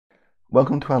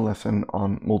Welcome to our lesson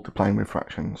on multiplying with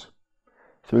fractions.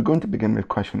 So we're going to begin with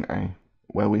question A,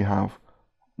 where we have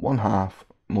 1/2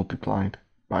 multiplied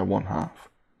by 1/2.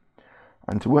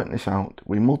 And to work this out,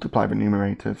 we multiply the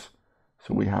numerators,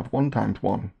 so we have 1 times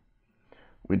 1.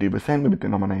 We do the same with the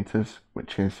denominators,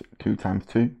 which is 2 times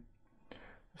 2,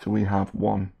 so we have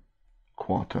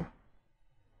 1/4.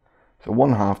 So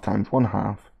 1/2 times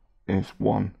 1/2 is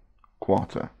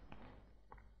 1/4.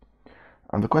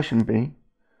 And for question B,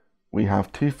 we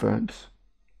have 2/3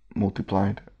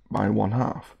 multiplied by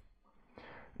 1/2.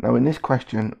 Now in this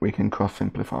question we can cross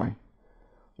simplify.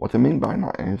 What I mean by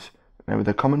that is there is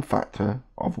a common factor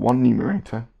of one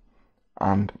numerator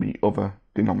and the other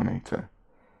denominator.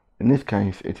 In this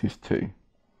case it is 2.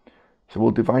 So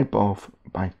we'll divide both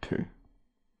by 2.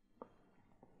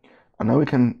 And now we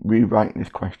can rewrite this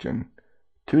question.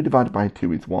 2 divided by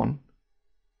 2 is 1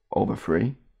 over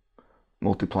 3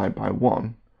 multiplied by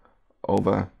 1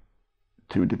 over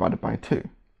 2 divided by 2,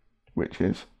 which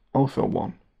is also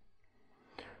 1.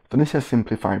 So this has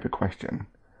simplified the question.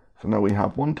 So now we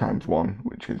have 1 times 1,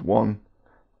 which is 1,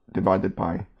 divided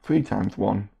by 3 times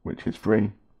 1, which is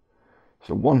 3.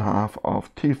 So 1/2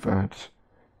 of 2/3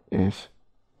 is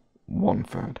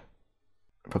 1/3.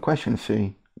 For question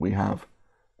C, we have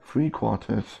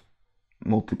 3/4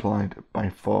 multiplied by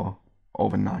 4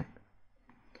 over 9.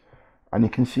 And you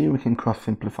can see we can cross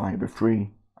simplify the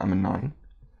 3 and the 9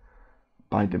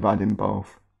 by dividing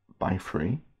both by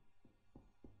 3.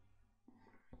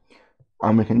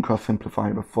 And we can cross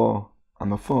simplify the 4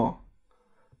 and the 4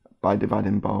 by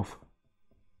dividing both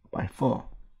by 4.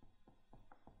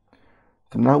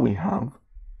 So now we have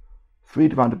 3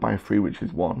 divided by 3, which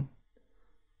is 1,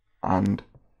 and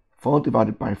 4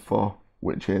 divided by 4,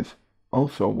 which is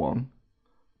also 1,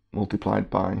 multiplied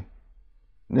by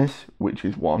this, which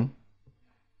is 1,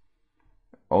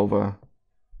 over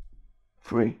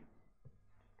 3.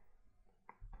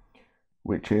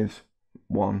 Which is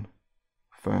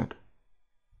 1/3.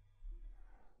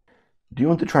 Do you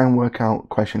want to try and work out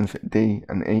questions D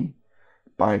and E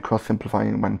by cross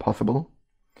simplifying when possible?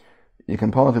 You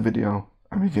can pause the video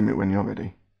and resume it when you're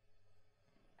ready.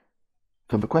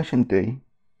 So for question D,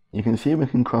 you can see we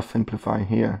can cross simplify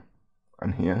here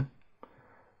and here.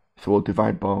 So we'll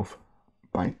divide both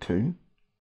by 2.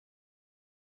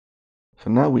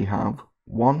 So now we have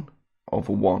 1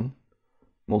 over 1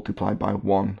 multiplied by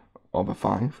 1 over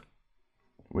 5,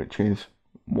 which is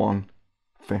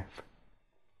 1/5.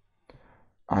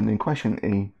 And in question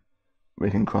E, we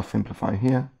can cross simplify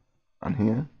here and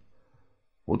here.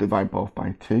 We'll divide both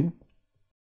by 2.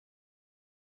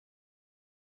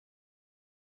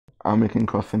 And we can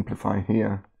cross simplify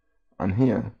here and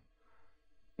here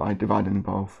by dividing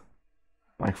both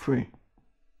by 3.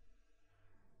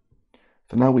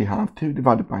 So now we have 2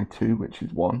 divided by 2, which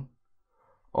is 1,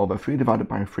 over 3 divided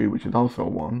by 3, which is also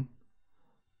 1,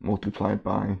 multiplied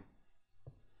by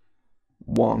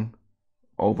 1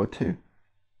 over 2,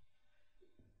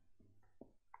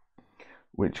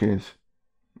 which is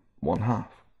 1/2.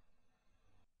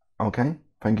 Okay,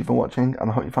 thank you for watching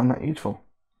and I hope you found that useful.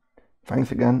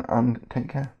 Thanks again and take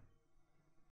care.